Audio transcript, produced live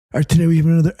All right, today we have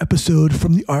another episode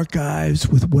from the archives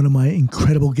with one of my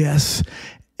incredible guests.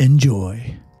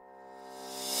 Enjoy.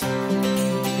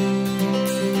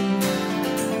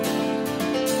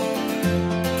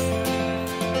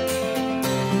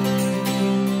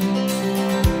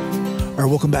 All right,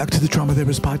 welcome back to the Trauma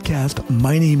Therapist Podcast.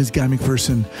 My name is Guy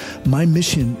McPherson. My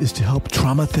mission is to help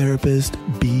trauma therapists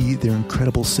be their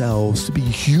incredible selves, to be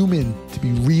human, to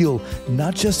be real,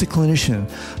 not just a clinician.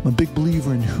 I'm a big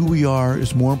believer in who we are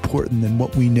is more important than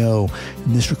what we know.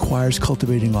 And this requires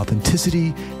cultivating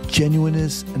authenticity,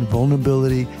 genuineness, and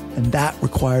vulnerability, and that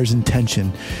requires intention.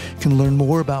 You can learn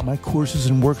more about my courses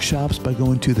and workshops by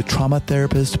going to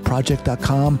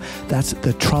thetraumatherapistproject.com. That's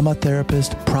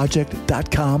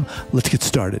thetraumatherapistproject.com. Let's get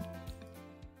started.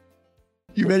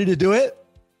 You ready to do it?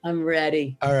 I'm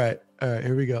ready. All right,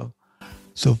 here we go.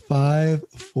 So 5,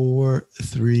 4,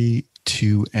 3,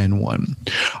 2, and 1.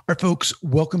 All right, folks,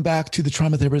 welcome back to the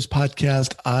Trauma Therapist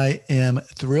Podcast. I am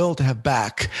thrilled to have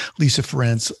back Lisa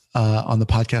Ferentz on the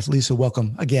podcast. Lisa,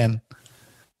 welcome again.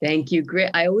 Thank you.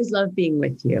 Great. I always love being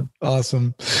with you.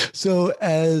 Awesome. So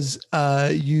as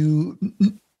you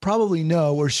probably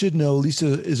know or should know,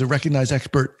 Lisa is a recognized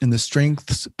expert in the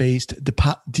strengths-based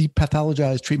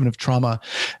depathologized treatment of trauma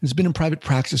and has been in private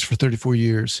practice for 34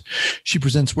 years. She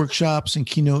presents workshops and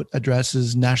keynote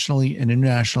addresses nationally and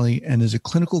internationally and is a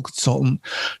clinical consultant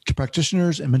to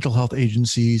practitioners and mental health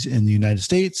agencies in the United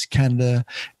States, Canada,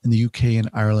 and the UK and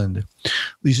Ireland.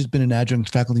 Lisa's been an adjunct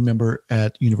faculty member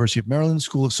at University of Maryland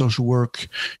School of Social Work,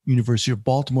 University of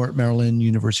Baltimore at Maryland,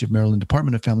 University of Maryland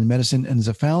Department of Family Medicine, and is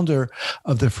a founder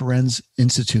of the Ferentz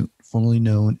Institute, formerly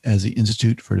known as the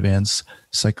Institute for Advanced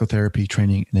Psychotherapy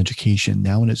Training and Education,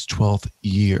 now in its 12th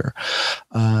year.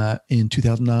 In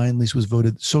 2009, Lisa was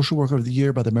voted Social Worker of the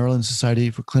Year by the Maryland Society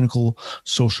for Clinical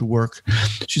Social Work.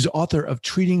 She's the author of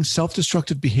Treating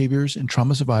Self-Destructive Behaviors in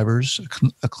Trauma Survivors,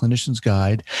 a Clinician's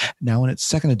Guide, now in its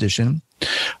second edition.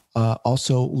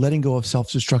 Also, Letting Go of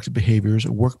Self-Destructive Behaviors, a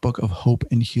workbook of hope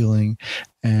and healing,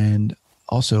 and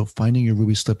also Finding Your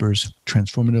Ruby Slippers,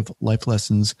 Transformative Life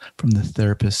Lessons from the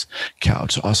Therapist's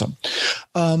Couch. Awesome.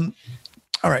 All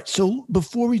right. So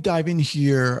before we dive in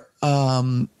here,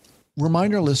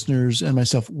 remind our listeners and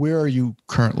myself, where are you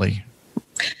currently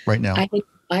right now?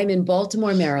 I'm in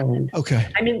Baltimore, Maryland. Okay.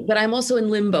 But I'm also in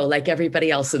limbo like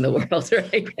everybody else in the world,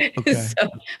 right? Okay. So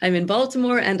I'm in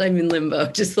Baltimore and I'm in limbo,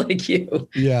 just like you.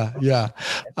 Yeah.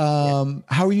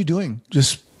 How are you doing?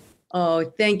 Oh,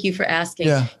 thank you for asking.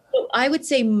 Yeah. So I would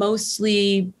say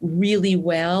mostly really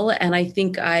well. And I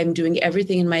think I'm doing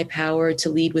everything in my power to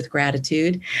lead with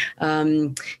gratitude.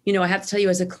 I have to tell you,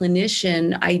 as a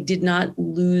clinician, I did not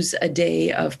lose a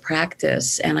day of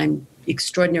practice, and I'm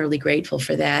extraordinarily grateful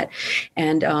for that.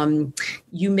 And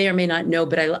you may or may not know,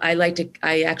 but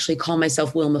I actually call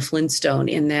myself Wilma Flintstone,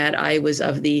 in that I was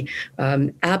of the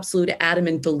absolute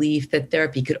adamant belief that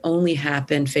therapy could only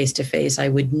happen face-to-face. I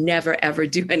would never, ever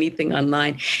do anything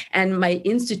online. And my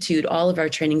institute, all of our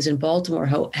trainings in Baltimore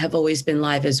have always been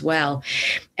live as well.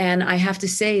 And I have to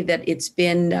say that it's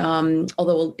been,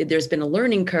 although there's been a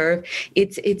learning curve,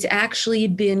 it's actually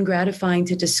been gratifying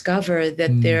to discover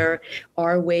that there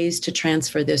are ways to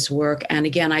transfer this work. And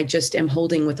again, I just am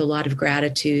holding with a lot of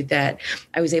gratitude that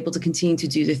I was able to continue to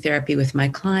do the therapy with my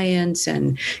clients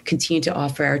and continue to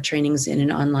offer our trainings in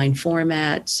an online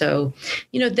format. So,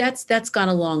 that's gone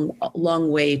a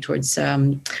long way towards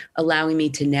allowing me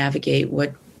to navigate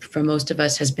what for most of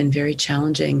us has been very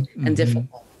challenging and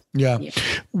difficult. Yeah.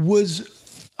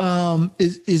 Are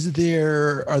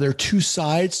there two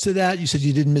sides to that? You said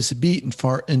you didn't miss a beat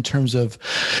in terms of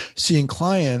seeing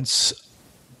clients.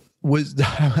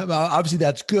 Obviously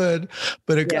that's good,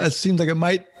 but it seems like it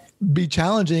might be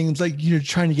challenging. It's like you're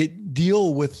trying to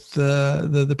deal with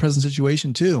the present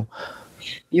situation too.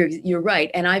 You're right.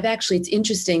 And it's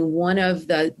interesting. One of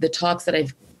the talks that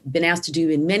I've been asked to do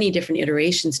in many different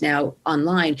iterations now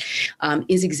online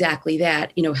is exactly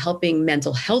that, helping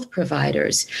mental health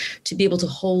providers to be able to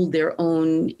hold their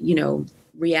own,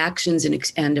 reactions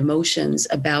and emotions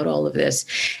about all of this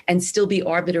and still be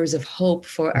arbiters of hope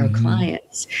for our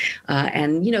clients.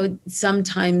 And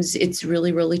sometimes it's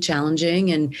really, really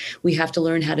challenging, and we have to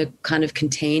learn how to kind of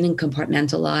contain and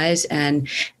compartmentalize and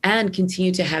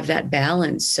continue to have that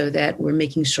balance so that we're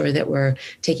making sure that we're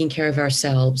taking care of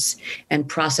ourselves and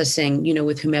processing,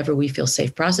 with whomever we feel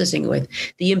safe processing with,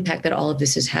 the impact that all of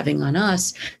this is having on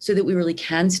us, so that we really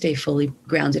can stay fully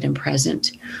grounded and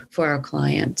present for our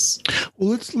clients.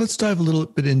 Well, let's dive a little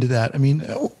bit into that. I mean,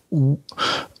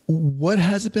 what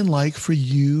has it been like for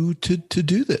you to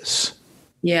do this?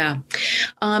 Yeah.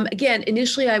 Again,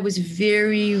 initially I was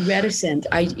very reticent.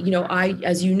 As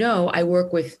you know, I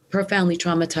work with profoundly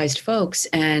traumatized folks.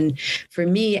 And for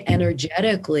me,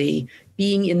 energetically,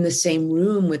 being in the same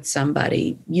room with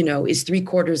somebody, is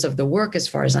 3/4 of the work as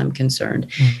far as I'm concerned.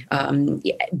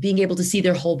 Being able to see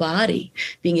their whole body,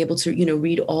 being able to,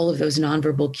 read all of those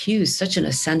nonverbal cues, such an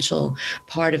essential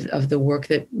part of the work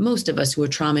that most of us who are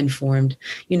trauma informed,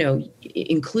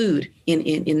 include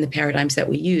in the paradigms that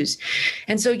we use.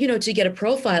 And so, to get a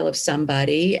profile of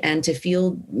somebody and to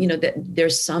feel, that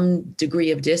there's some degree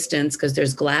of distance because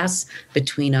there's glass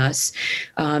between us.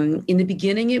 In the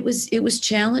beginning, it was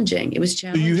challenging. It was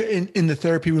challenging. You in the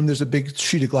therapy room, there's a big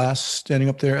sheet of glass standing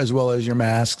up there, as well as your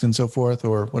masks and so forth,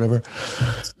 or whatever.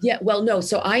 Yeah, well, no.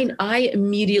 So I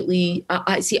immediately,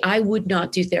 I would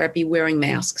not do therapy wearing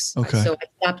masks. Okay. So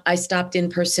I stopped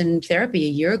in-person therapy a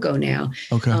year ago now.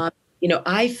 Okay.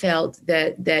 I felt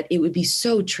that it would be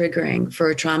so triggering for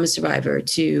a trauma survivor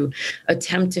to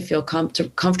attempt to feel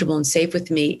comfortable and safe with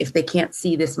me if they can't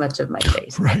see this much of my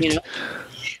face. Right.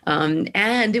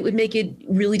 And it would make it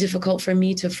really difficult for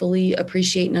me to fully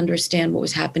appreciate and understand what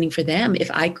was happening for them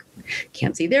if I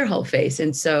can't see their whole face.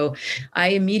 And so I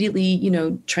immediately,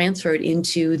 transferred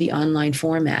into the online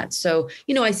format. So,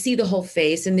 I see the whole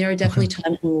face, and there are definitely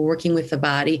times when we're working with the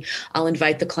body, I'll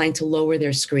invite the client to lower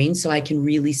their screen so I can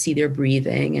really see their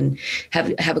breathing and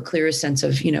have a clearer sense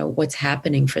of, what's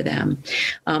happening for them.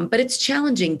 But it's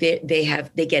challenging.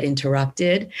 They get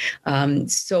interrupted.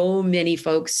 So many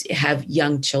folks have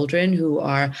young children who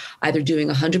are either doing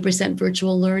 100%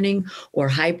 virtual learning or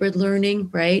hybrid learning,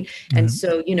 right? Mm-hmm. And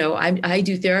so, I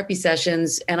do therapy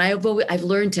sessions, and I've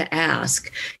learned to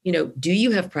ask, do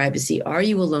you have privacy? Are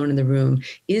you alone in the room?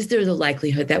 Is there the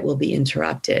likelihood that will be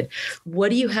interrupted? What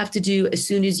do you have to do as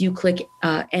soon as you click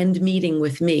end meeting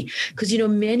with me? Because,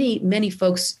 many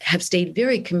folks have stayed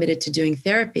very committed to doing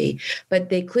therapy, but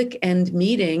they click end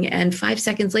meeting, and 5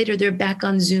 seconds later, they're back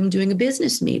on Zoom doing a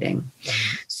business meeting.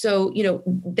 So,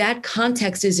 that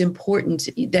context is important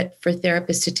that for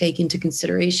therapists to take into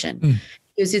consideration.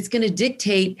 Because it's going to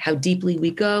dictate how deeply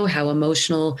we go, how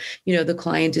emotional, the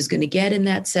client is going to get in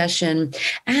that session,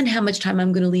 and how much time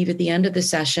I'm going to leave at the end of the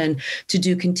session to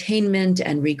do containment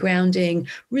and regrounding,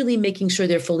 really making sure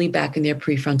they're fully back in their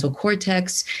prefrontal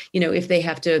cortex. If they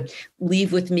have to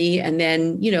leave with me and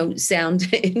then,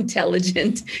 sound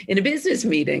intelligent in a business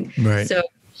meeting. Right. So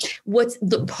what's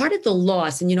the part of the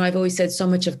loss, and I've always said so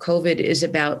much of COVID is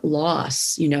about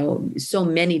loss, so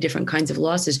many different kinds of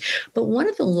losses. But one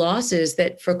of the losses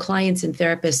that for clients and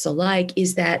therapists alike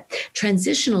is that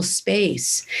transitional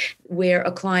space where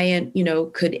a client,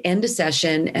 could end a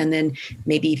session and then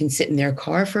maybe even sit in their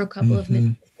car for a couple of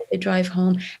minutes. They drive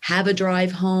home, have a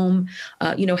drive home,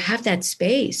 have that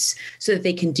space so that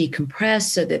they can decompress,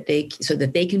 so that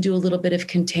they can do a little bit of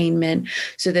containment,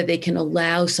 so that they can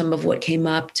allow some of what came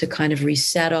up to kind of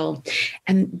resettle.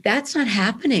 And that's not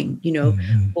happening,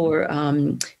 for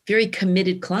very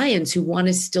committed clients who want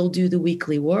to still do the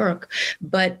weekly work,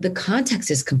 but the context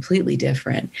is completely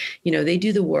different. They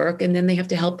do the work and then they have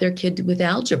to help their kid with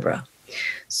algebra.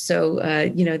 So,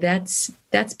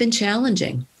 that's been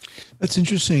challenging. That's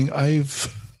interesting.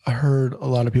 I've heard a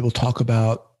lot of people talk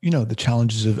about, the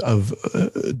challenges of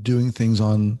doing things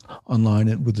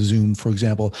online with Zoom, for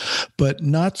example, but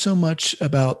not so much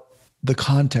about the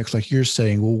context, like you're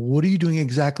saying. Well, what are you doing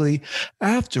exactly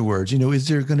afterwards? Is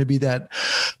there going to be that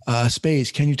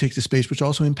space? Can you take the space, which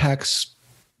also impacts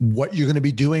what you're going to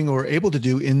be doing or able to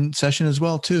do in session as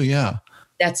well, too? Yeah.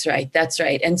 That's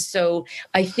right. And so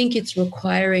I think it's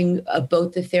requiring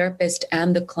both the therapist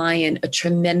and the client a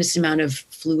tremendous amount of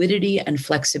fluidity and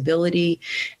flexibility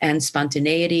and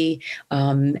spontaneity.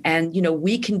 And,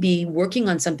 we can be working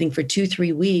on something for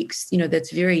 2-3 weeks,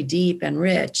 that's very deep and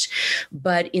rich.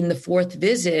 But in the 4th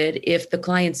visit, if the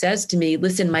client says to me,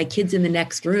 listen, my kid's in the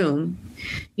next room,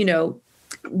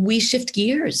 we shift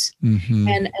gears. Mm-hmm.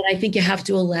 And I think you have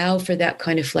to allow for that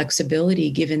kind of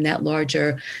flexibility given that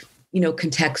larger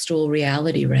contextual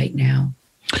reality right now.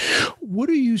 What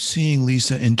are you seeing,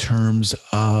 Lisa, in terms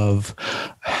of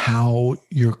how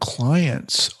your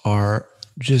clients are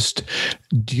just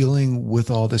dealing with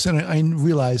all this? And I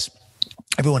realize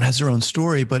everyone has their own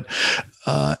story, but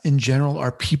in general,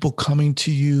 are people coming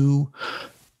to you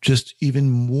just even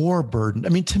more burdened? I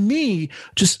mean, to me,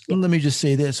 let me just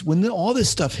say this. When all this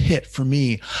stuff hit for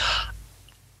me,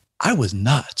 I was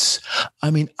nuts. I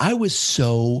mean, I was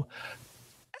so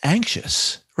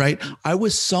anxious, right? I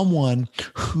was someone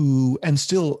who, and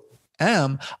still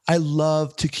am, I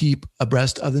love to keep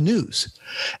abreast of the news.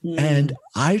 And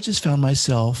I just found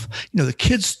myself, the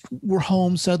kids were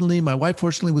home suddenly. My wife,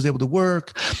 fortunately, was able to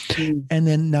work. And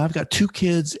then now I've got 2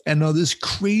 kids and all this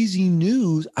crazy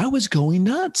news. I was going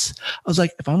nuts. I was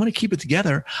like, if I'm going to keep it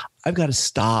together, I've got to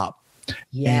stop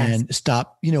and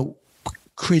stop,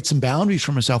 create some boundaries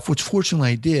for myself, which fortunately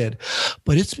I did.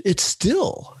 But it's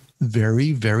still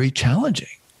very, very challenging.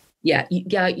 Yeah,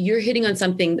 you're hitting on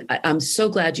something. I'm so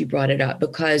glad you brought it up,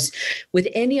 because with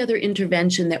any other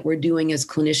intervention that we're doing as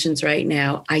clinicians right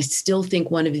now, I still think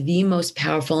one of the most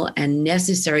powerful and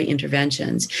necessary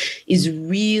interventions is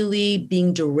really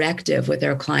being directive with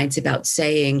our clients about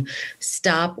saying,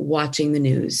 stop watching the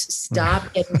news,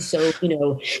 stop getting so,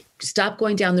 stop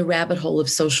going down the rabbit hole of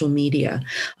social media.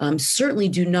 Certainly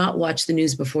do not watch the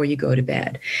news before you go to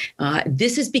bed.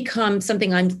 This has become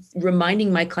something I'm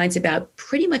reminding my clients about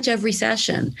pretty much every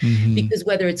session, because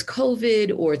whether it's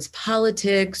COVID or it's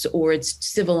politics or it's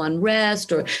civil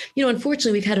unrest or,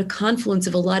 unfortunately, we've had a confluence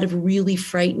of a lot of really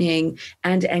frightening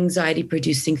and anxiety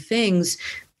producing things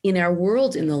in our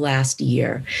world in the last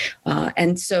year.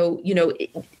 And so,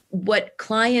 what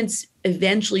clients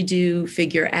eventually do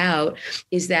figure out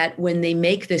is that when they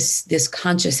make this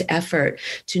conscious effort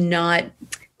to not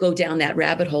go down that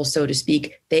rabbit hole, so to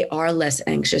speak, they are less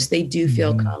anxious. They do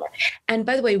feel calmer. And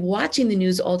by the way, watching the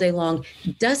news all day long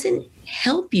doesn't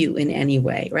help you in any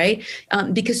way, right?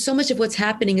 Because so much of what's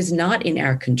happening is not in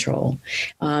our control.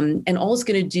 And all it's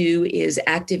going to do is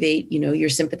activate, your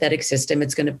sympathetic system.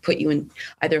 It's going to put you in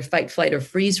either fight, flight, or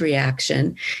freeze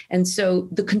reaction. And so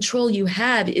the control you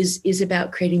have is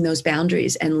about creating those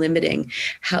boundaries and limiting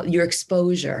your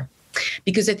exposure.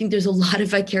 Because I think there's a lot of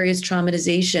vicarious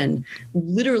traumatization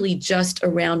literally just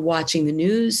around watching the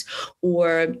news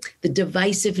or the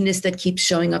divisiveness that keeps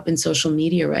showing up in social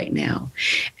media right now.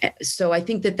 So I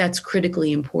think that that's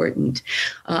critically important.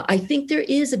 I think there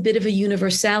is a bit of a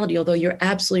universality, although you're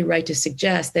absolutely right to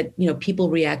suggest that, people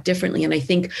react differently. And I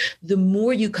think the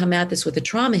more you come at this with a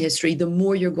trauma history, the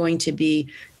more you're going to be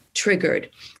triggered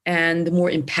and the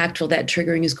more impactful that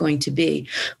triggering is going to be.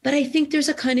 But I think there's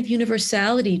a kind of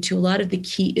universality to a lot of the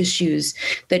key issues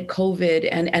that COVID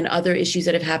and other issues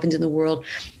that have happened in the world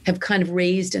have kind of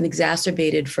raised and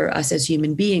exacerbated for us as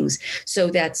human beings. So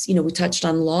that's, we touched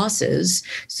on losses.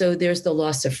 So there's the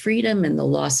loss of freedom and the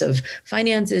loss of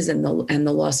finances and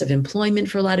the loss of employment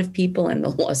for a lot of people and the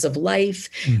loss of life,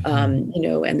 and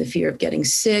the fear of getting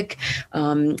sick,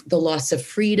 the loss of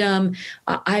freedom.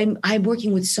 I'm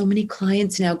working with so many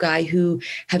clients now, Guy, who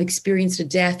have experienced a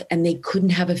death and they couldn't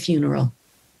have a funeral.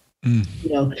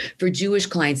 For Jewish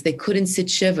clients, they couldn't sit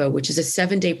Shiva, which is a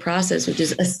 7-day process, which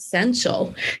is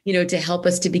essential, to help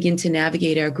us to begin to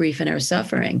navigate our grief and our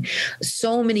suffering.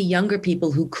 So many younger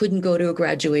people who couldn't go to a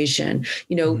graduation,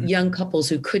 young couples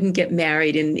who couldn't get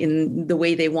married in the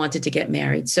way they wanted to get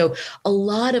married. So a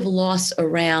lot of loss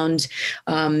around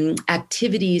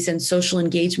activities and social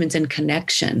engagements and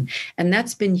connection. And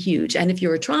that's been huge. And if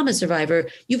you're a trauma survivor,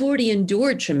 you've already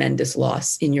endured tremendous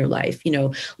loss in your life,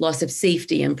 loss of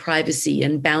safety and privacy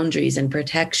and boundaries and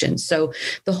protection. So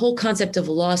the whole concept of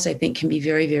loss, I think, can be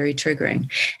very, very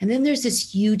triggering. And then there's this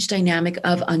huge dynamic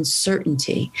of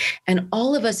uncertainty. And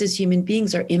all of us as human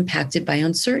beings are impacted by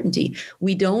uncertainty.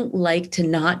 We don't like to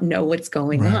not know what's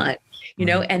going on.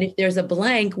 And if there's a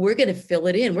blank, we're going to fill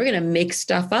it in. We're going to make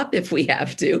stuff up if we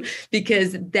have to,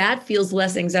 because that feels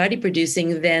less anxiety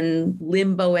producing than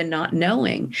limbo and not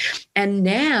knowing. And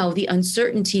now the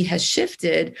uncertainty has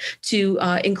shifted to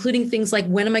including things like,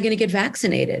 when am I going to get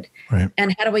vaccinated? Right.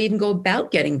 And how do I even go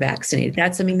about getting vaccinated?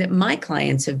 That's something that my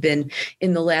clients have been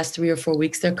in the last 3 or 4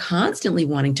 weeks. They're constantly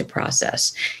wanting to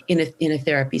process in a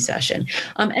therapy session.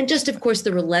 And just, of course,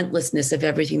 the relentlessness of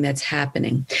everything that's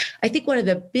happening. I think one of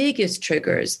the biggest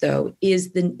triggers, though,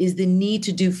 is the need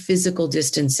to do physical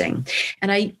distancing.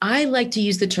 And I like to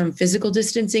use the term physical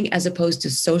distancing as opposed to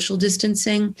social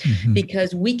distancing,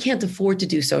 because we can't afford to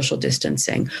do social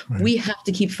distancing. Right. We have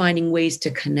to keep finding ways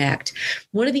to connect.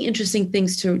 One of the interesting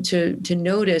things to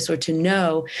notice or to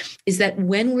know is that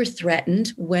when we're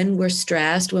threatened, when we're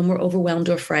stressed, when we're overwhelmed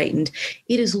or frightened,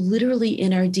 it is literally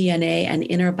in our DNA and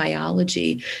in our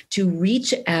biology to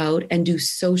reach out and do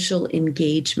social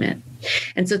engagement.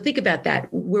 And so think about that.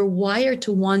 We're wired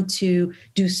to want to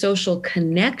do social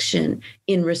connection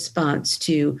in response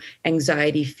to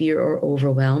anxiety, fear, or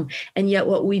overwhelm. And yet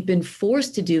what we've been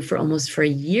forced to do for a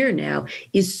year now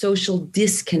is social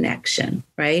disconnection,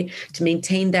 right? To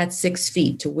maintain that 6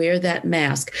 feet, to wear that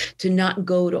mask, to not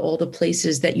go to all the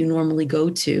places that you normally go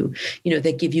to,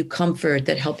 that give you comfort,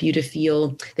 that help you to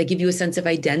feel, that give you a sense of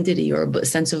identity or a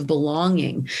sense of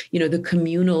belonging, the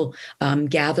communal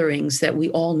gatherings that we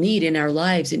all need in our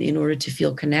lives in order to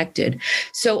feel connected.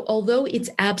 So although it's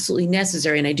absolutely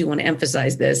necessary, and I do want to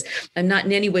emphasize this, I'm not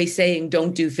in any way saying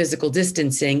don't do physical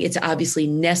distancing. It's obviously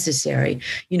necessary,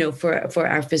 for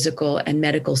our physical and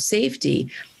medical safety.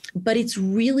 But it's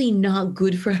really not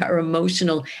good for our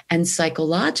emotional and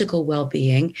psychological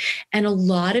well-being. And a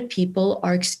lot of people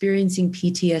are experiencing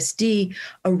PTSD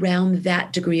around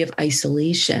that degree of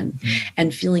isolation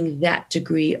and feeling that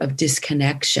degree of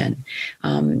disconnection.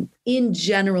 In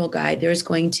general, Guy, there's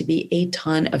going to be a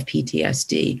ton of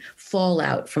PTSD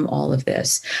fallout from all of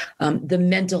this. The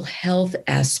mental health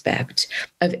aspect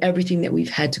of everything that we've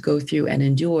had to go through and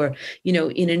endure,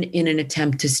 in an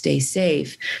attempt to stay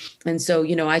safe. And so,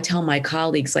 I tell my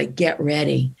colleagues, get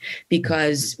ready,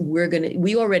 because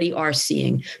we already are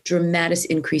seeing dramatic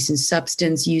increase in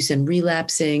substance use and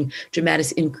relapsing,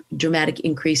 dramatic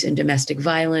increase in domestic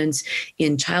violence,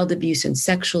 in child abuse and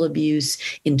sexual abuse,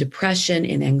 in depression,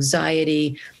 in anxiety.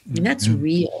 And that's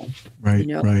real, right?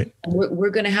 Right. And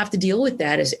we're going to have to deal with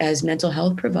that as mental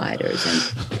health providers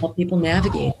and help people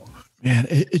navigate. Man,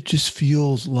 it just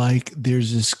feels like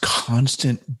there's this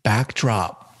constant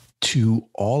backdrop to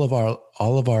all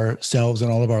of ourselves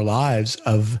and all of our lives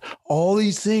of all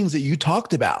these things that you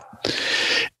talked about.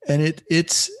 And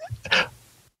it's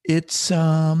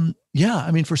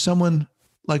for someone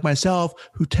like myself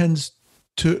who tends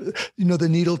to, the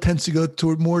needle tends to go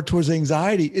more towards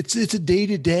anxiety. It's a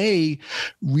day-to-day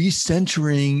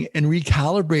recentering and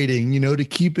recalibrating, to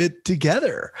keep it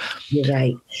together.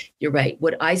 You're right.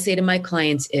 What I say to my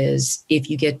clients is, if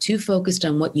you get too focused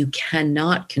on what you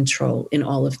cannot control in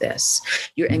all of this,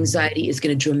 your anxiety is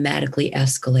going to dramatically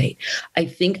escalate. I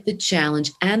think the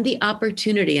challenge and the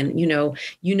opportunity, and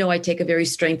I take a very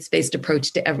strengths-based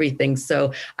approach to everything.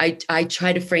 So I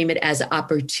try to frame it as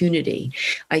opportunity.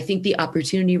 I think the opportunity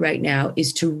right now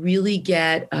is to really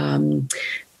get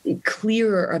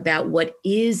clearer about what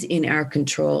is in our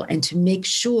control and to make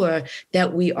sure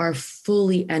that we are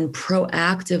fully and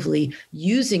proactively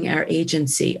using our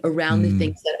agency around the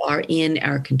things that are in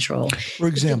our control. For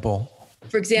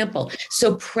example,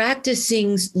 so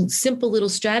practicing simple little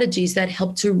strategies that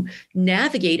help to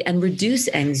navigate and reduce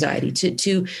anxiety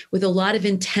to with a lot of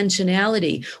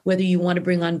intentionality, whether you want to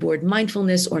bring on board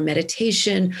mindfulness or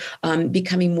meditation,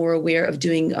 becoming more aware of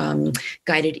doing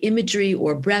guided imagery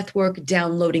or breath work,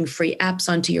 downloading free apps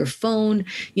onto your phone,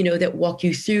 that walk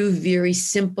you through very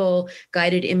simple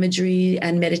guided imagery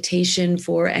and meditation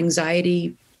for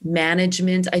anxiety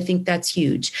management. I think that's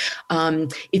huge.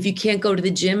 If you can't go to the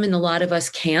gym, and a lot of us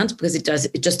can't because it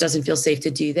just doesn't feel safe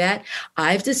to do that,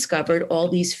 I've discovered all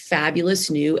these fabulous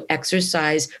new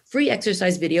free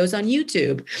exercise videos on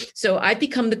YouTube. So I've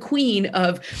become the queen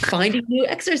of finding new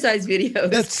exercise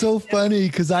videos. That's so funny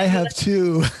because I have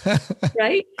too.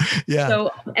 Right? Yeah.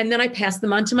 So, and then I pass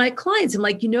them on to my clients. I'm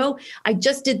like, I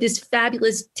just did this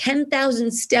fabulous 10,000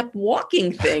 step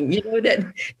walking thing,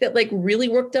 that really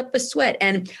worked up a sweat.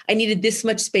 And I needed this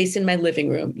much space in my living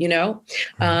room,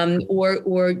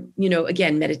 or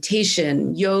again,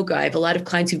 meditation, yoga. I have a lot of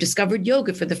clients who've discovered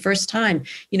yoga for the first time,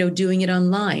 doing it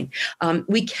online.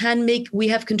 We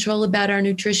have control about our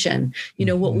nutrition,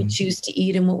 what we choose to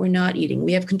eat and what we're not eating.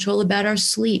 We have control about our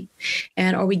sleep,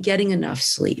 and are we getting enough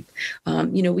sleep?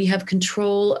 We have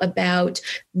control about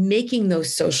making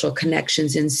those social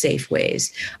connections in safe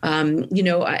ways. I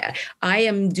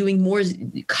am doing more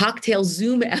cocktail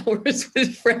Zoom hours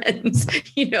with friends,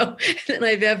 than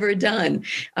I've ever done.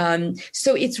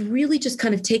 So it's really just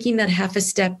kind of taking that half a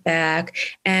step back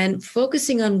and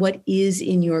focusing on what is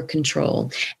in your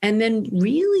control. And then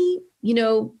really,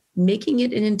 making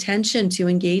it an intention to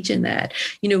engage in that,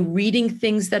 reading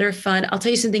things that are fun. I'll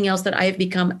tell you something else that I have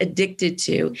become addicted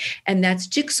to, and that's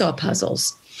jigsaw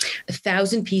puzzles.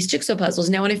 1,000-piece jigsaw puzzles.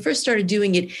 Now, when I first started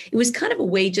doing it, it was kind of a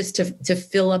way just to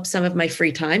fill up some of my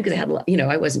free time because I had,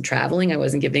 I wasn't traveling. I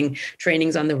wasn't giving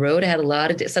trainings on the road. I had a lot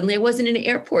of, suddenly I wasn't in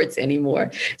airports anymore.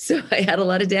 So I had a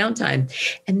lot of downtime.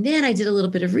 And then I did a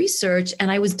little bit of research, and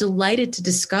I was delighted to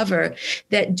discover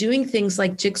that doing things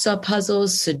like jigsaw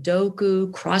puzzles,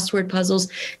 Sudoku, crossword puzzles,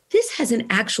 this has an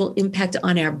actual impact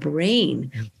on our brain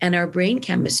and our brain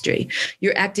chemistry.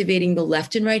 You're activating the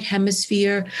left and right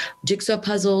hemisphere. Jigsaw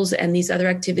puzzles puzzles and these other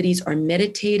activities are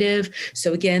meditative.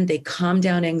 So again, they calm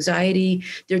down anxiety.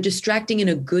 They're distracting in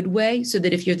a good way, so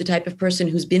that if you're the type of person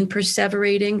who's been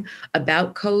perseverating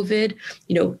about COVID,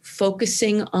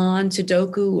 focusing on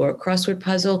Sudoku or a crossword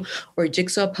puzzle or a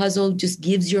jigsaw puzzle just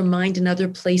gives your mind another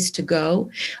place to go.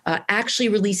 Actually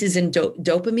releases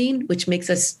dopamine, which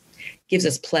gives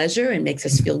us pleasure and makes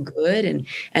us feel good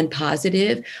and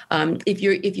positive.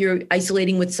 If you're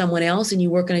isolating with someone else and you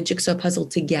work on a jigsaw puzzle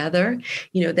together,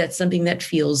 that's something that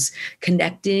feels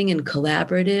connecting and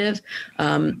collaborative.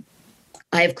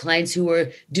 I have clients who are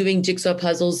doing jigsaw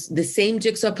puzzles, the same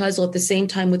jigsaw puzzle at the same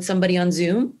time with somebody on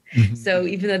Zoom. Mm-hmm. So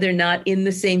even though they're not in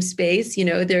the same space,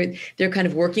 they're kind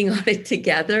of working on it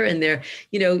together, and they're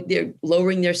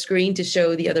lowering their screen to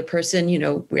show the other person,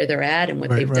 where they're at and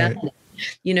what they've done.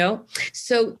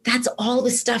 So that's all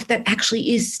the stuff that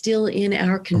actually is still in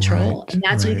our control. And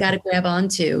that's what we got to grab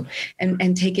onto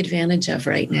and take advantage of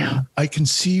right now. I can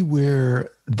see where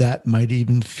that might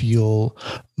even feel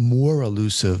more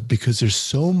elusive, because there's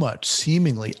so much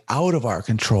seemingly out of our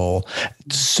control.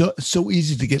 It's so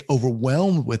easy to get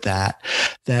overwhelmed with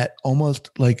that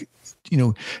almost like,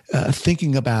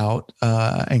 thinking about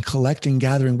and collecting,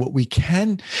 gathering what we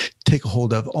can take a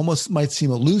hold of almost might seem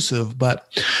elusive, but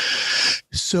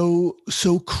so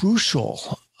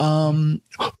crucial.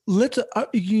 Let's,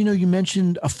 you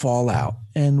mentioned a fallout,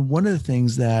 and one of the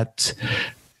things that,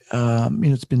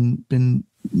 it's been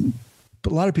a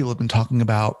lot of people have been talking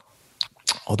about,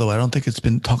 although I don't think it's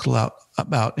been talked a lot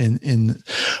about in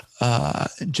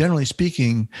generally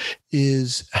speaking,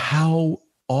 is how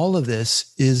all of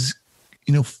this is,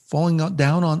 falling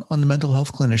down on the mental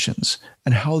health clinicians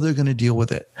and how they're going to deal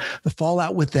with it, the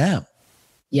fallout with them.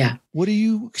 Yeah. What are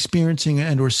you experiencing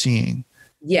and or seeing?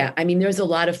 Yeah, there's a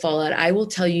lot of fallout. I will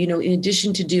tell you, in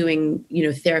addition to doing,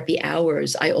 therapy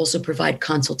hours, I also provide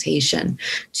consultation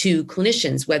to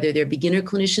clinicians, whether they're beginner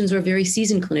clinicians or very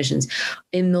seasoned clinicians.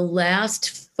 In the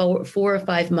last 4 or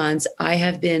 5 months, I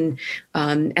have been,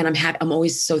 and I'm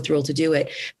always so thrilled to do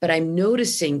it, but I'm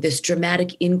noticing this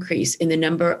dramatic increase in the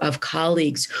number of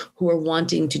colleagues who are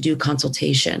wanting to do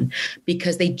consultation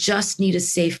because they just need a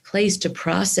safe place to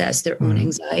process their own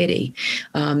anxiety,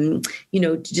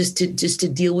 just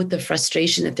to deal with the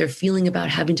frustration that they're feeling about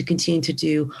having to continue to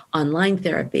do online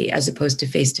therapy as opposed to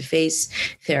face-to-face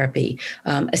therapy,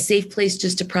 a safe place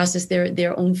just to process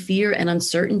their own fear and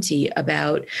uncertainty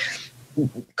about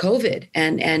COVID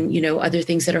and other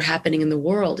things that are happening in the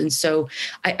world. And so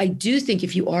I do think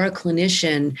if you are a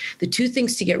clinician, the two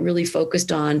things to get really focused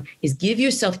on is give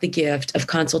yourself the gift of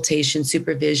consultation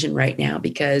supervision right now,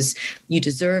 because you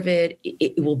deserve it.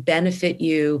 It will benefit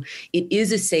you. It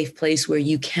is a safe place where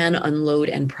you can unload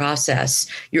and process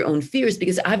your own fears,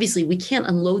 because obviously we can't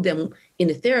unload them in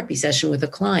a therapy session with a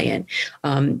client.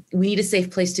 We need a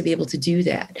safe place to be able to do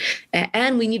that.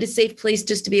 And we need a safe place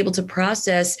just to be able to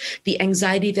process the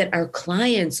anxiety that our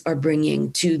clients are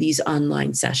bringing to these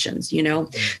online sessions,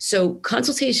 So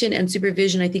consultation and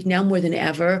supervision, I think now more than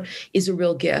ever, is a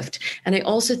real gift. And I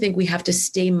also think we have to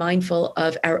stay mindful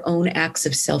of our own acts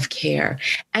of self-care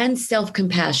and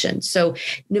self-compassion. So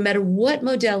no matter what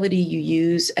modality you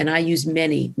use, and I use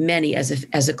many as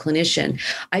a clinician,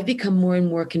 I've become more and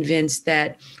more convinced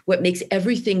that what makes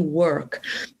everything work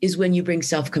is when you bring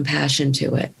self-compassion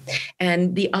to it.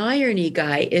 And the irony,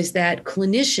 Guy, is that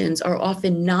clinicians are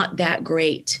often not that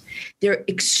great. They're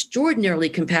extraordinarily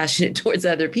compassionate towards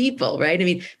other people,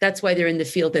 right? That's why they're in the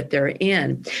field that they're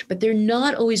in. But they're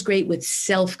not always great with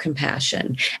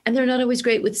self-compassion, and they're not always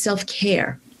great with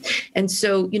self-care. And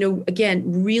so,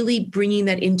 again, really bringing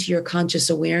that into your conscious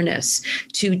awareness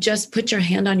to just put your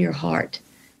hand on your heart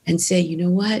and say, you know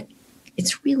what?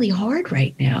 It's really hard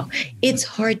right now. It's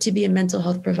hard to be a mental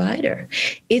health provider.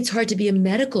 It's hard to be a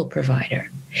medical provider.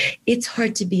 It's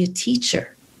hard to be a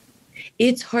teacher.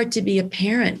 It's hard to be a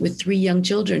parent with 3 young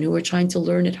children who are trying to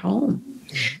learn at home.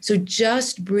 So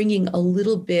just bringing a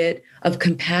little bit of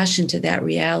compassion to that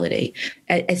reality,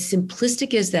 as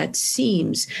simplistic as that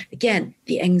seems, again,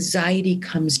 the anxiety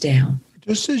comes down.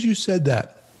 Just as you said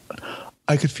that,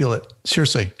 I could feel it.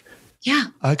 Seriously. Yeah.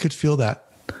 I could feel that.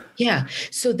 Yeah.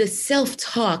 So the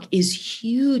self-talk is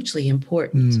hugely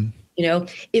important.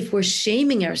 If we're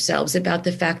shaming ourselves about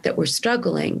the fact that we're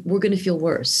struggling, we're going to feel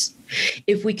worse.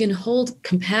 If we can hold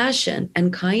compassion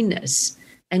and kindness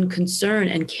and concern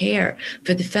and care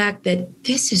for the fact that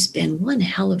this has been one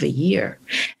hell of a year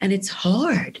and it's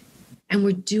hard and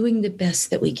we're doing the best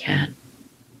that we can.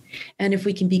 And if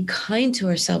we can be kind to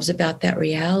ourselves about that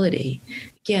reality,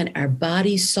 again, our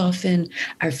bodies soften,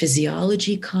 our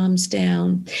physiology calms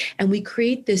down, and we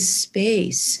create this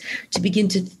space to begin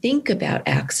to think about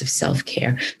acts of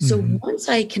self-care. So once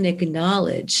I can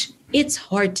acknowledge it's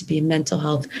hard to be a mental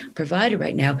health provider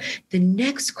right now, the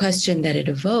next question that it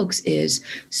evokes is,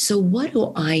 so what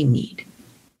do I need?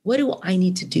 What do I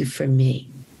need to do for me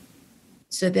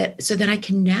so that I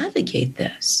can navigate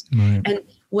this? Right. And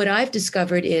what I've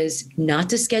discovered is not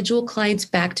to schedule clients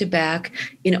back to back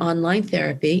in online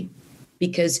therapy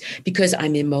because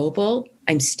I'm immobile,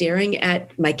 I'm staring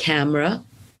at my camera,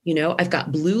 I've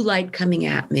got blue light coming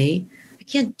at me. I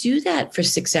can't do that for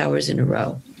 6 hours in a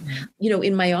row.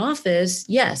 In my office,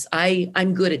 yes,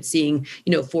 I'm good at seeing,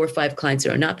 4 or 5 clients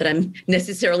in a row. Not that I'm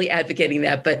necessarily advocating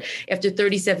that, but after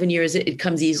 37 years, it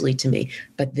comes easily to me.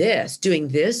 But doing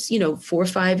this, 4 or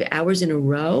 5 hours in a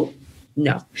row,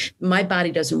 no, my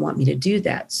body doesn't want me to do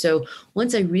that. So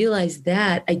once I realized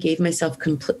that, I gave myself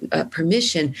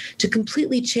permission to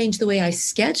completely change the way I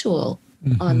schedule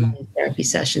online therapy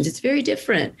sessions. It's very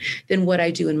different than what I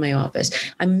do in my office.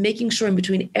 I'm making sure in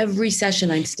between every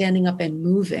session, I'm standing up and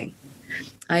moving.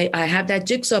 I have that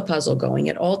jigsaw puzzle going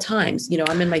at all times.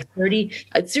 I'm in my 30.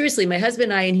 Seriously, my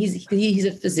husband and I, and he's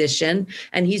a physician,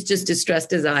 and he's just as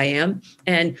stressed as I am.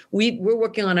 And we're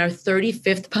working on our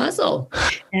 35th puzzle,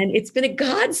 and it's been a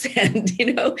godsend.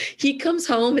 He comes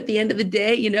home at the end of the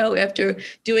day, after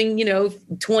doing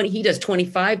 20. He does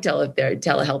 25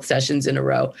 telehealth sessions in a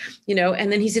row, and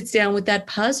then he sits down with that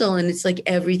puzzle, and it's like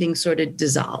everything sort of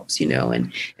dissolves,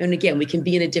 and again, we can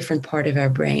be in a different part of our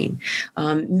brain,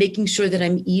 making sure that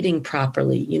I'm eating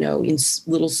properly, in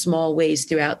little small ways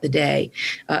throughout the day.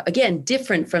 Again,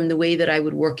 different from the way that I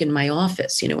would work in my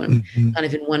office, when I'm kind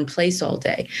of in one place all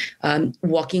day.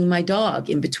 Walking my dog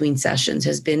in between sessions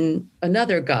has been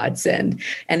another godsend.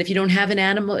 And if you don't have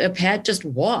a pet, just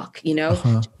walk,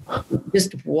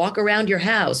 just walk around your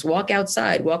house, walk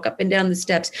outside, walk up and down the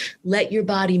steps, let your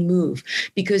body move.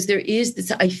 Because there is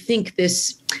this, I think,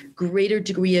 this greater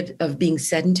degree of being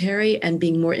sedentary and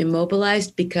being more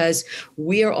immobilized because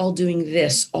we are all doing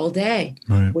this all day.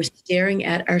 Right. We're staring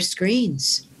at our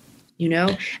screens,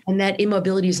 and that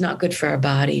immobility is not good for our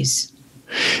bodies.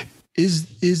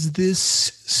 Is this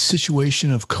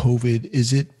situation of COVID,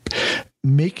 is it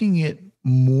making it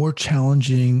more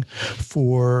challenging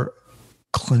for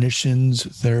clinicians,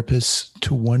 therapists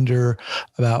to wonder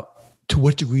about to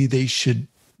what degree they should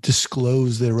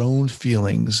disclose their own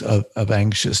feelings of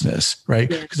anxiousness, right?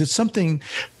 Because it's something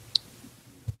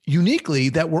uniquely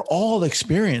that we're all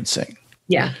experiencing.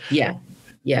 Yeah.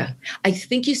 I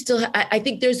think I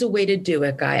think there's a way to do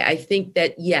it, Guy. I think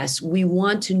that, yes, we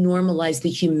want to normalize the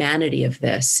humanity of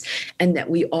this and that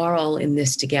we are all in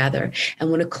this together.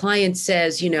 And when a client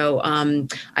says,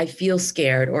 I feel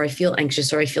scared or I feel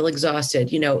anxious or I feel exhausted,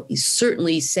 he's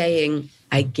certainly saying,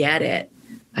 I get it.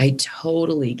 I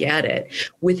totally get it,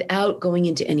 without going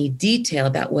into any detail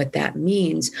about what that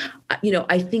means.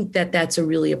 I think that that's a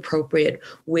really appropriate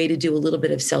way to do a little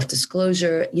bit of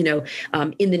self-disclosure, in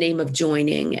the name of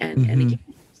joining and again,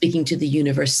 speaking to the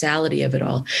universality of it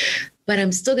all. But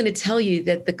I'm still going to tell you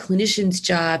that the clinician's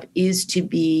job is to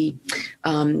be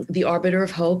the arbiter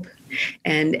of hope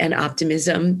and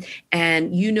optimism.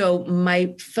 And,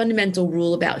 my fundamental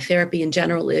rule about therapy in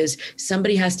general is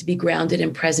somebody has to be grounded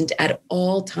and present at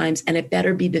all times, and it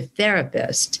better be the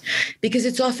therapist because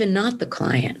it's often not the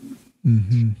client.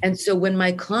 And so when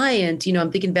my client,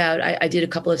 I'm thinking about, I did a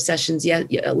couple of sessions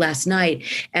last night,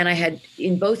 and I had,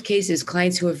 in both cases,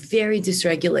 clients who were very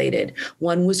dysregulated.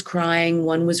 One was crying,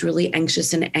 one was really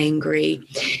anxious and angry.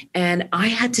 And I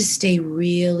had to stay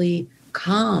really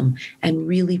calm and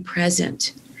really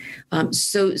present.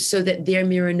 So that their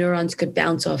mirror neurons could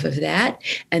bounce off of that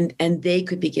and they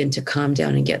could begin to calm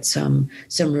down and get some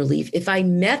relief. If I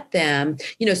met them,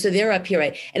 so they're up here,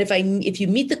 right? And if you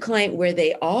meet the client where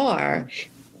they are,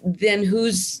 then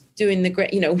who's doing the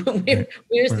great,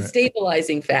 where's the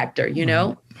stabilizing factor,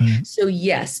 So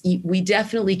yes, we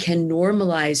definitely can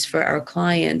normalize for our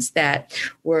clients that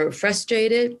we're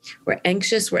frustrated, we're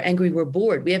anxious, we're angry, we're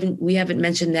bored. We haven't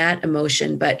mentioned that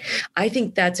emotion, but I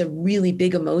think that's a really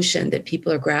big emotion that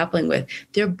people are grappling with.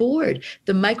 They're bored.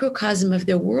 The microcosm of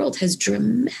their world has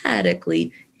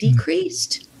dramatically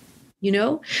decreased.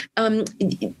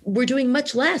 We're doing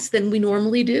much less than we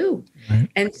normally do. Right.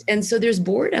 And so there's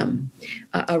boredom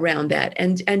around that.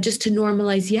 And just to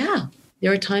normalize,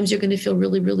 there are times you're going to feel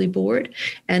really, really bored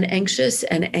and anxious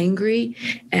and angry.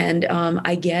 And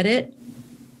I get it.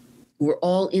 We're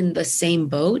all in the same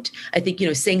boat. I think,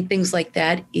 saying things like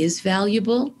that is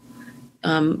valuable.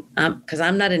 Because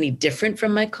I'm not any different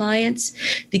from my clients.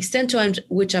 The extent to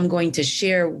which I'm going to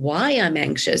share why I'm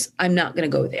anxious, I'm not going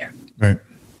to go there. Right.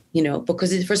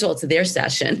 because first of all, it's their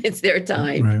session, it's their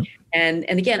time. Right. And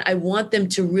again, I want them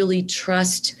to really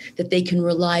trust that they can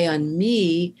rely on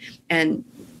me. And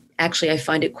actually, I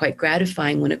find it quite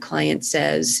gratifying when a client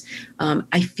says,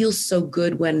 I feel so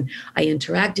good when I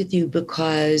interact with you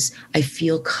because I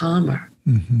feel calmer,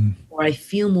 or I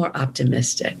feel more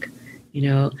optimistic.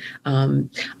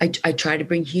 I try to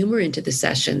bring humor into the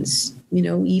sessions,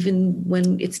 even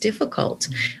when it's difficult.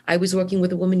 I was working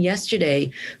with a woman yesterday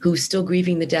who's still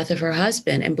grieving the death of her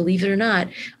husband. And believe it or not,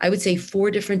 I would say 4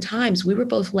 different times we were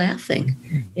both laughing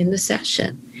in the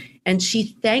session. And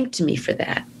she thanked me for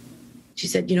that. She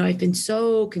said, I've been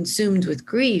so consumed with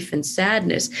grief and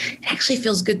sadness. It actually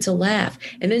feels good to laugh.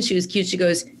 And then she was cute. She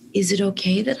goes, is it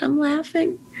okay that I'm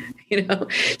laughing?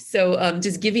 So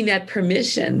just giving that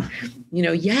permission,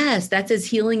 yes, that's as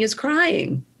healing as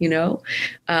crying,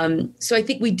 So I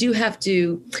think we do have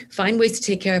to find ways to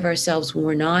take care of ourselves when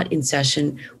we're not in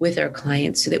session with our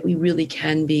clients so that we really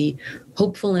can be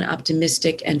hopeful and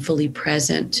optimistic and fully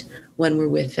present when we're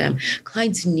with them.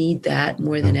 Clients need that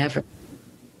more than ever.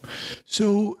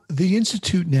 So the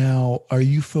Institute now, are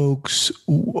you folks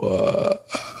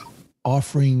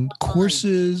offering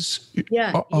courses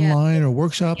online or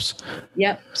workshops?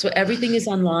 Yep. So everything is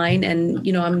online, and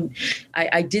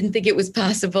I didn't think it was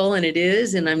possible, and it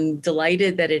is, and I'm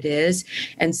delighted that it is.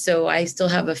 And so I still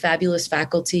have a fabulous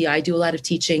faculty. I do a lot of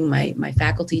teaching. My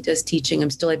faculty does teaching.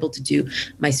 I'm still able to do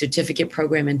my certificate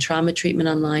program in trauma treatment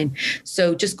online.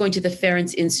 So just going to the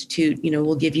Ferentz Institute,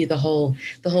 will give you the whole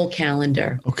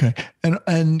calendar. Okay.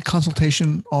 And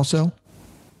consultation also?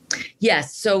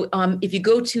 Yes. So if you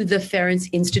go to the Ferentz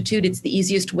Institute, it's the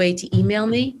easiest way to email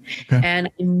me. Okay.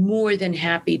 And I'm more than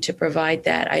happy to provide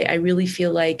that. I really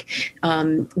feel like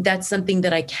that's something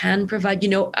that I can provide.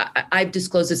 I've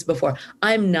disclosed this before.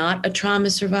 I'm not a trauma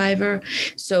survivor.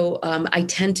 So I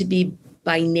tend to be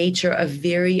by nature a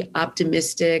very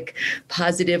optimistic,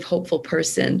 positive, hopeful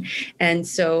person. And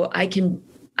so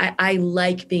I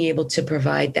like being able to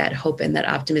provide that hope and that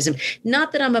optimism.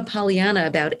 Not that I'm a Pollyanna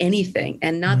about anything,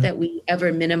 and not that we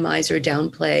ever minimize or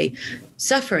downplay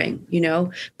suffering,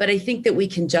 but I think that we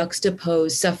can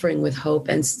juxtapose suffering with hope,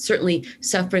 and certainly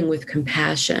suffering with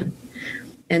compassion.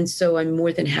 And so I'm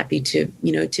more than happy to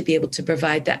be able to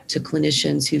provide that to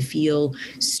clinicians who feel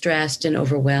stressed and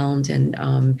overwhelmed,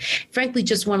 and frankly,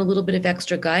 just want a little bit of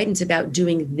extra guidance about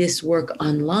doing this work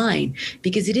online,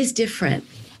 because it is different.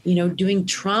 Doing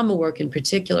trauma work in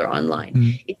particular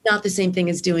online. It's not the same thing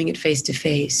as doing it face to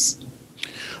face.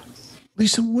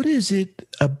 Lisa, what is it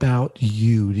about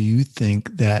you, do you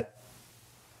think, that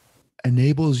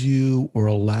enables you or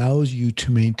allows you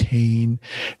to maintain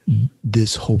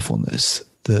this hopefulness,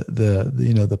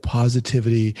 the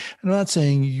positivity? I'm not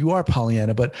saying you are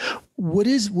Pollyanna, but what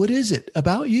is it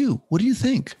about you? What do you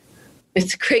think?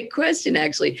 It's a great question,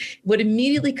 actually. What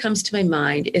immediately comes to my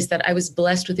mind is that I was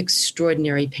blessed with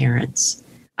extraordinary parents.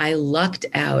 I lucked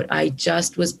out. I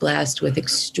just was blessed with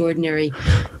extraordinary,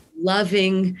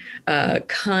 loving,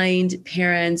 kind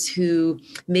parents who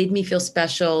made me feel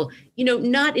special,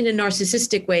 not in a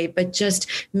narcissistic way, but just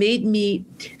made me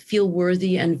feel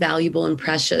worthy and valuable and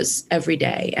precious every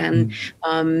day.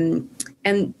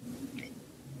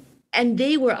 And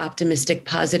they were optimistic,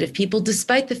 positive people,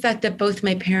 despite the fact that both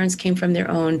my parents came from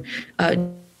their own.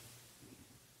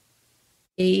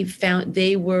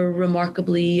 They were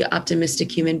remarkably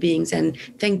optimistic human beings, and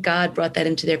thank God brought that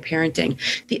into their parenting.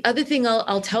 The other thing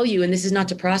I'll tell you, and this is not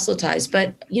to proselytize,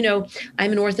 but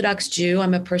I'm an Orthodox Jew.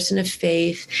 I'm a person of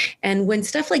faith, and when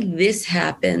stuff like this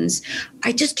happens,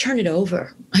 I just turn it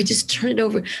over.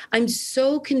 I'm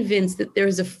so convinced that there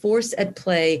is a force at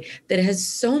play that has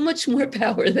so much more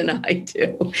power than I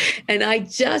do, and I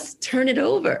just turn it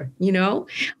over.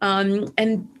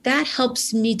 And that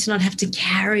helps me to not have to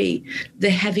carry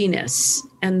the heaviness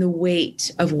and the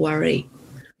weight of worry.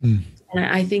 And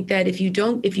I think that if you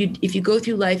go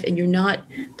through life and you're not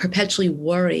perpetually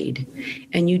worried,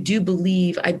 and you do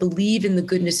believe, I believe in the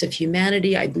goodness of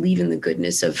humanity, I believe in the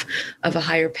goodness of a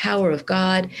higher power of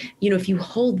God, if you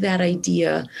hold that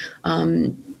idea,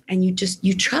 and you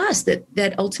trust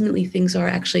that ultimately things are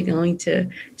actually going to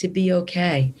be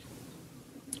okay.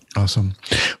 Awesome.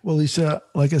 Well, Lisa,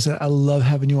 like I said, I love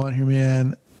having you on here,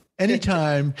 man.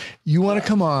 Anytime you want to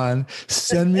come on,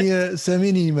 send me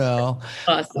an email.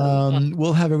 Awesome.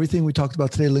 We'll have everything we talked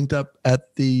about today linked up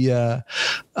at the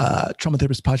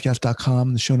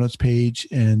traumatherapistpodcast.com, the show notes page,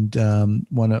 and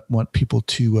want people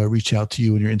to reach out to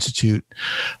you and your institute.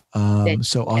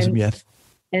 So awesome.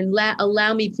 And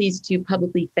allow me please to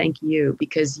publicly thank you,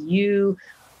 because you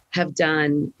have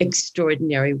done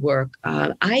extraordinary work.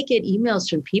 I get emails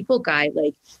from people, Guy,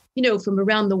 like, from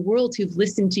around the world who've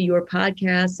listened to your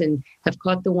podcasts and have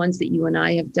caught the ones that you and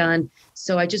I have done.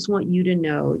 So I just want you to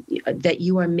know that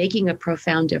you are making a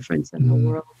profound difference in the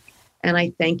world. And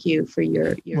I thank you for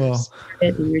your spirit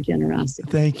and your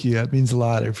generosity. Thank you. That means a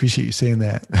lot. I appreciate you saying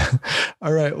that.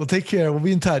 All right. Well, take care. We'll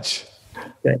be in touch.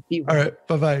 Good. All right.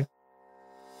 Bye-bye.